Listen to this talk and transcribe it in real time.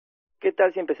¿Qué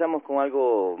tal si empezamos con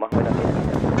algo más buena vida?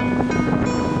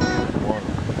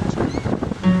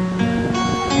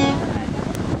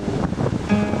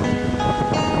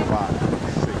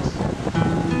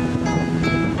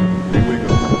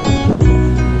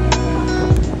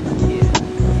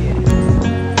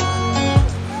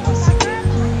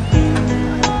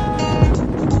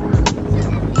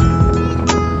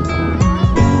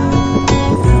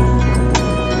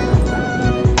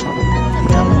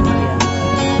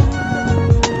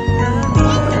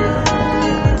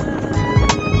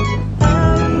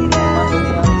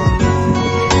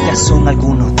 Son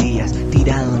algunos días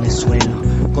tirado en el suelo,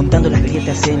 contando las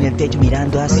grietas en el techo,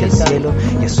 mirando hacia el cielo.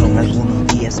 Ya son algunos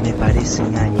días, me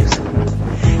parecen años,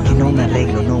 que no me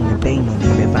arreglo, no me peino ni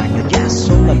me baño. Ya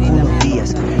son algunos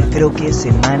días, creo que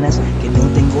semanas, que no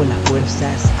tengo las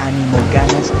fuerzas, ánimo,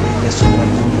 ganas. Ya son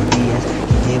algunos días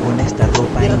que llevo en esta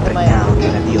ropa impregnado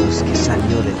del adiós que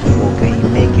salió de tu boca,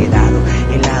 y me he quedado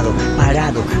helado,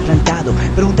 parado, plantado,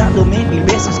 preguntándome mil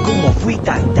veces cómo fui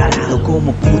tan tarado,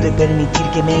 cómo pude permitir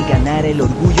que me ganara el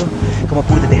orgullo, cómo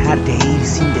pude dejarte ir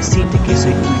sin decirte que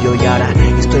soy tuyo. Y ahora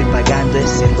estoy pagando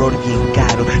ese error bien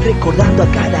caro, recordando a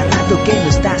cada rato que no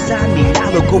estás a mi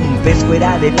lado, como un pez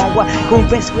fuera del agua, como un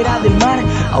pez fuera del mar,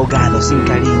 ahogado, sin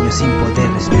cariño, sin poder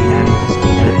respirar.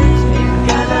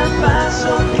 Cada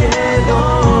paso que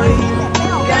doy,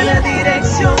 cada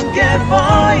dirección que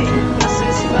voy, me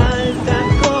haces falta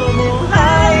como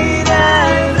aire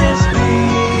al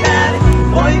respirar.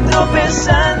 Voy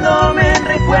tropezándome en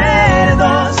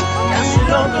recuerdos, casi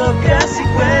loco, casi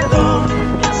cuerdo.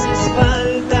 Me haces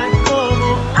falta como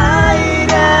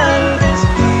aire al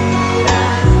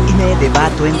respirar. Y me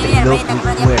debato entre loco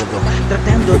y cuerdo,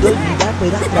 tratando de olvidar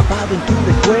pero atrapado en tus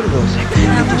recuerdos,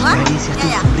 de tus caricias,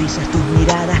 tus sonrisas, tus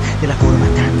miradas, de la forma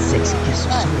tan sexy que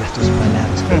susurras tus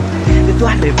palabras, de tus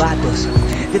arrebatos,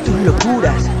 de tus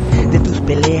locuras, de tus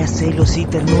peleas, celos y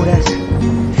ternuras,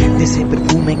 de ese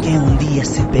perfume que un día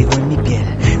se pegó en mi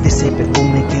piel, de ese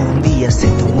perfume que un día se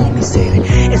tomó mi ser.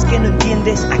 Es que no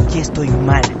entiendes, aquí estoy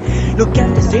mal, lo que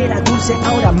antes era dulce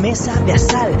ahora me sabe a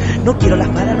sal. No quiero la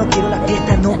farra, no quiero la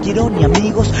fiesta, no quiero ni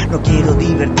amigos, no quiero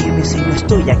divertirme si no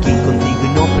estoy aquí contigo. Y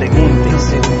no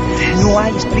preguntes, no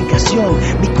hay explicación,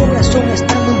 mi corazón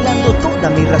está nublando toda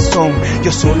mi razón.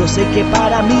 Yo solo sé que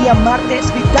para mí amarte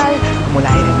es vital, como el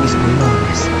aire en mis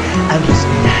pulmones al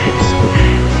respirar.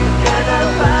 Cada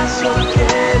paso que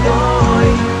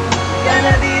doy,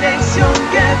 cada dirección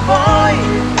que voy,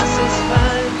 me haces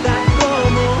falta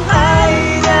como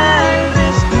aire al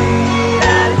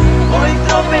respirar. Voy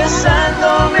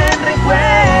tropezándome en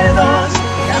recuerdos,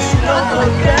 casi loco,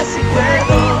 casi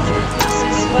cuerdo. Me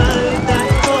haces falta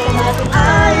como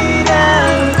aire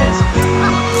al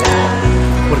respirar.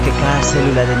 Porque cada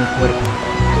célula de mi cuerpo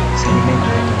se alimenta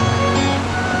de tu amor,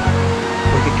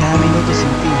 porque cada minuto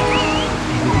sin ti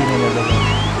es vivir en el dolor.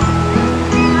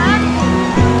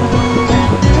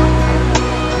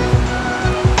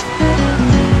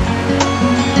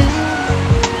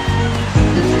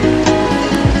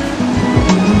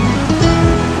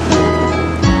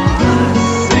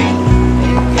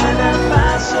 Cada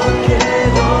paso que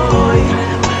doy,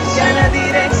 cada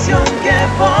dirección que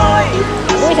voy,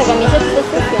 Uy, esa camiseta está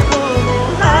sucia. como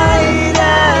aire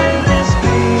al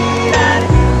respirar.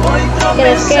 Voy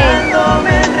 ¿Crees que